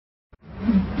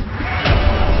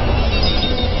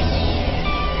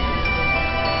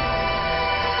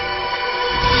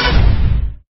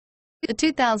The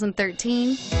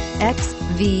 2013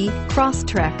 XV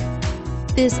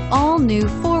Crosstrek. This all-new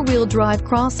four-wheel drive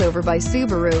crossover by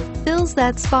Subaru fills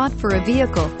that spot for a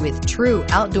vehicle with true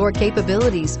outdoor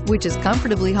capabilities, which is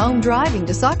comfortably home driving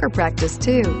to soccer practice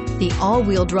too. The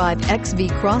all-wheel drive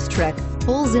XV Crosstrek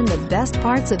pulls in the best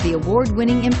parts of the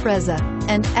award-winning Impreza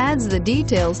and adds the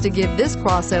details to give this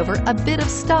crossover a bit of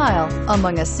style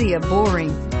among a sea of boring.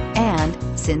 And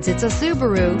since it's a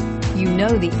Subaru, you know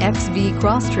the XV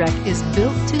Crosstrek is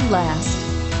built to last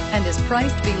and is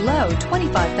priced below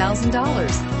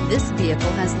 $25,000. This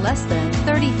vehicle has less than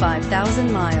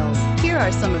 35,000 miles. Here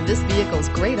are some of this vehicle's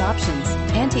great options: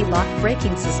 anti-lock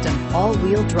braking system,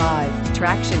 all-wheel drive,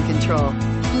 traction control,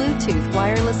 Bluetooth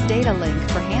wireless data link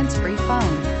for hands-free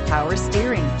phone, power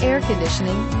steering, air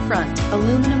conditioning, front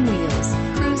aluminum wheels,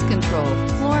 cruise control,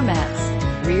 floor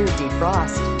mats, rear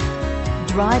defrost.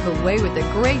 Drive away with a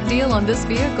great deal on this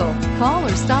vehicle. Call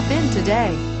or stop in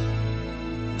today.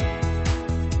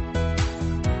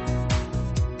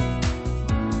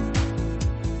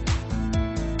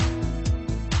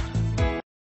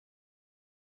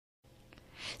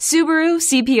 Subaru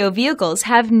CPO vehicles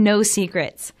have no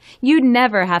secrets. You'd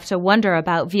never have to wonder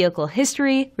about vehicle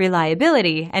history,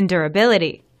 reliability, and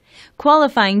durability.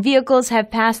 Qualifying vehicles have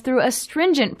passed through a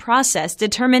stringent process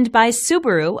determined by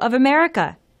Subaru of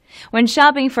America. When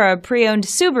shopping for a pre-owned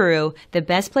Subaru, the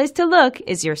best place to look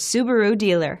is your Subaru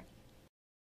dealer.